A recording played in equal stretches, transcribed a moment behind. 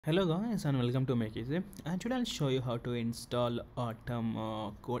Hello guys and welcome to Make Easy. And today I'll show you how to install Atom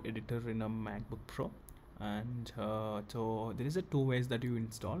code editor in a MacBook Pro. And so there is a two ways that you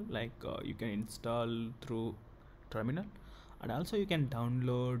install. You can install through terminal, and also you can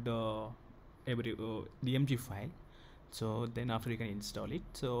download every DMG file. So then after you can install it.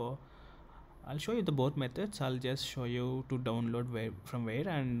 So I'll show you the both methods. I'll just show you to download where,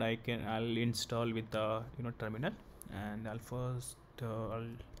 and I'll install with the terminal. And I'll first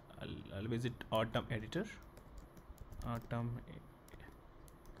I'll visit Atom editor. Atom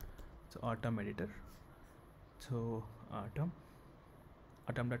Atom editor. So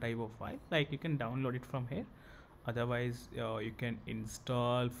Atom.io file, like you can download it from here. Otherwise you can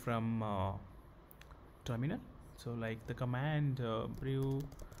install from terminal. So like the command brew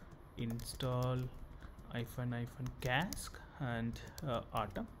install cask and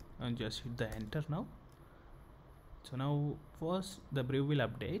Atom, and just hit the enter now. So now first the brew will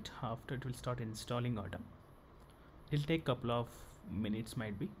update. After it will start installing Atom. It'll take couple of minutes,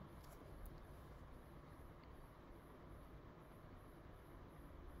 might be.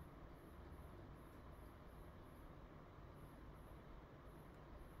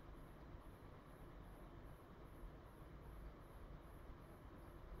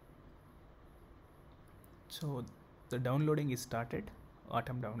 So the downloading is started.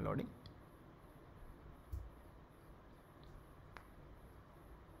 Atom downloading.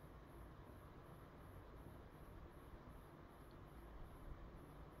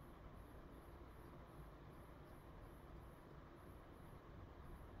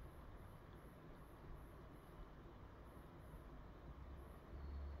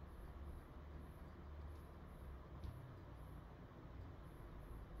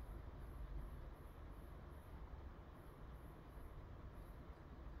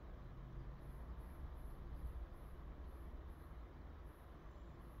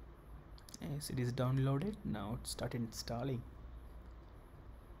 Yes, it is downloaded. Now it start installing.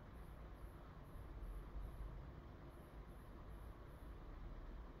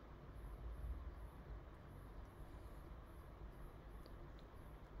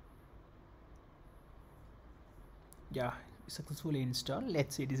 Yeah, successfully installed.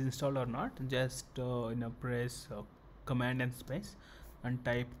 Let's see it is installed or not. Just press command and space and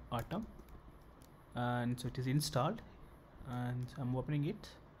type Atom, and so it is installed, and I'm opening it.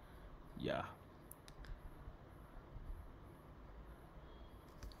 Yeah,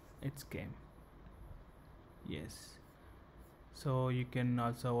 it's came. Yes, so you can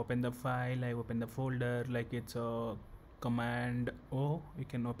also open the file. I open the folder, like it's a command O. You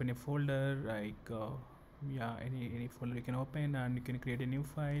can open a folder, like yeah, any folder you can open, and you can create a new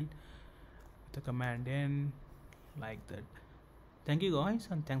file with the command N, like that. Thank you guys,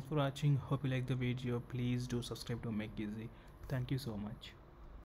 and thanks for watching. Hope you like the video. Please do subscribe to Make Easy. Thank you so much.